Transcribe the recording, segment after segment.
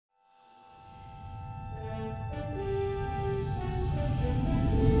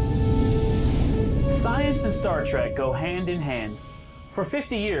Science and Star Trek go hand in hand. For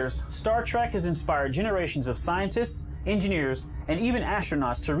 50 years, Star Trek has inspired generations of scientists, engineers, and even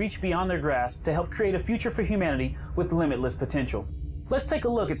astronauts to reach beyond their grasp to help create a future for humanity with limitless potential. Let's take a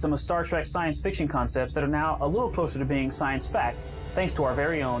look at some of Star Trek's science fiction concepts that are now a little closer to being science fact, thanks to our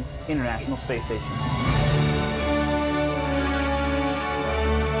very own International Space Station.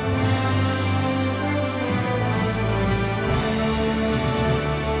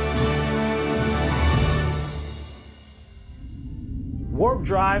 Warp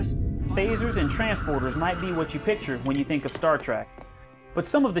drives, phasers, and transporters might be what you picture when you think of Star Trek. But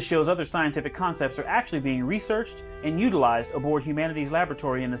some of the show's other scientific concepts are actually being researched and utilized aboard humanity's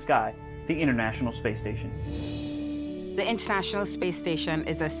laboratory in the sky, the International Space Station. The International Space Station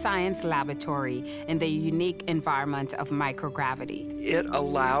is a science laboratory in the unique environment of microgravity. It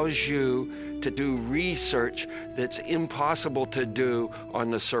allows you to do research that's impossible to do on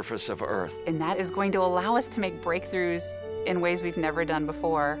the surface of Earth. And that is going to allow us to make breakthroughs in ways we've never done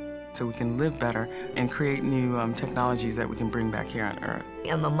before. So we can live better and create new technologies that we can bring back here on Earth.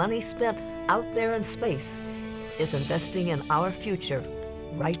 And the money spent out there in space is investing in our future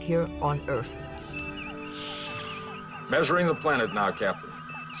right here on Earth. Measuring the planet now, Captain.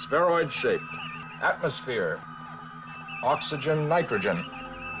 Spheroid-shaped. Atmosphere. Oxygen, nitrogen.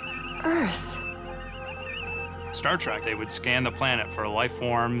 Earth. Star Trek, they would scan the planet for life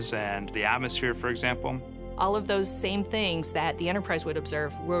forms and the atmosphere, for example. All of those same things that the Enterprise would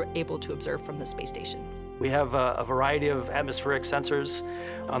observe, we're able to observe from the space station. We have a variety of atmospheric sensors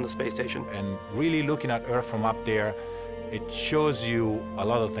on the space station. And really looking at Earth from up there, it shows you a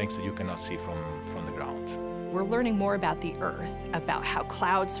lot of things that you cannot see from the ground. We're learning more about the Earth, about how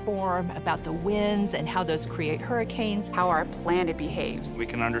clouds form, about the winds and how those create hurricanes. How our planet behaves. We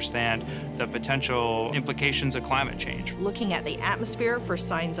can understand the potential implications of climate change. Looking at the atmosphere for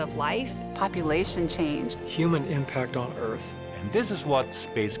signs of life. Population change. Human impact on Earth. And this is what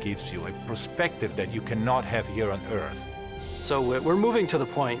space gives you, a perspective that you cannot have here on Earth. So we're moving to the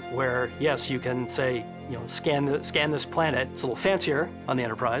point where, yes, you can say, you know, scan this planet. It's a little fancier on the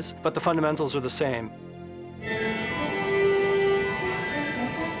Enterprise, but the fundamentals are the same.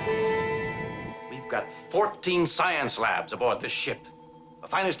 We've got 14 science labs aboard this ship. The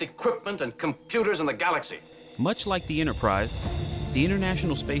finest equipment and computers in the galaxy. Much like the Enterprise, the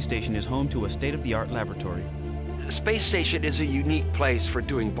International Space Station is home to a state-of-the-art laboratory. The space station is a unique place for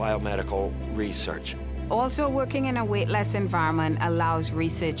doing biomedical research. Also, working in a weightless environment allows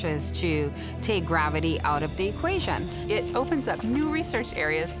researchers to take gravity out of the equation. It opens up new research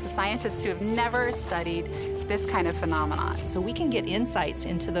areas to scientists who have never studied this kind of phenomenon. So we can get insights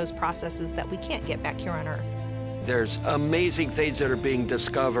into those processes that we can't get back here on Earth. There's amazing things that are being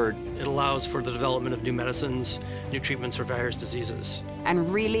discovered. It allows for the development of new medicines, new treatments for various diseases.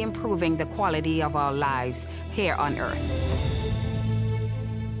 And really improving the quality of our lives here on Earth.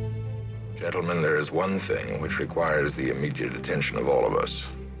 Gentlemen, there is one thing which requires the immediate attention of all of us.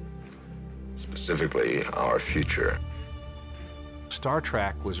 Specifically, our future. Star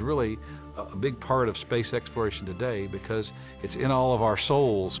Trek was really a big part of space exploration today because it's in all of our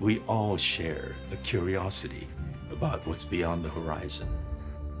souls. We all share the curiosity about what's beyond the horizon.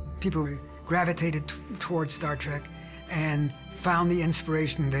 People gravitated towards Star Trek and found the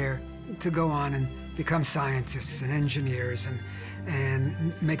inspiration there to go on and become scientists and engineers and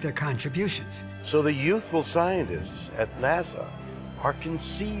make their contributions. So the youthful scientists at NASA are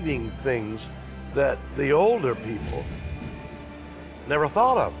conceiving things that the older people never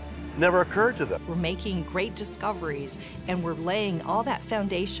thought of, never occurred to them. We're making great discoveries, and we're laying all that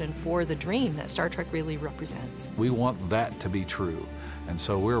foundation for the dream that Star Trek really represents. We want that to be true, and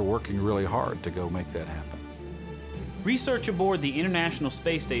so we're working really hard to go make that happen. Research aboard the International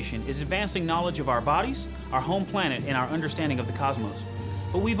Space Station is advancing knowledge of our bodies, our home planet, and our understanding of the cosmos.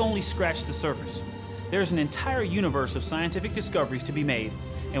 But we've only scratched the surface. There's an entire universe of scientific discoveries to be made,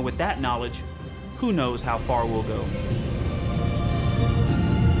 and with that knowledge, who knows how far we'll go.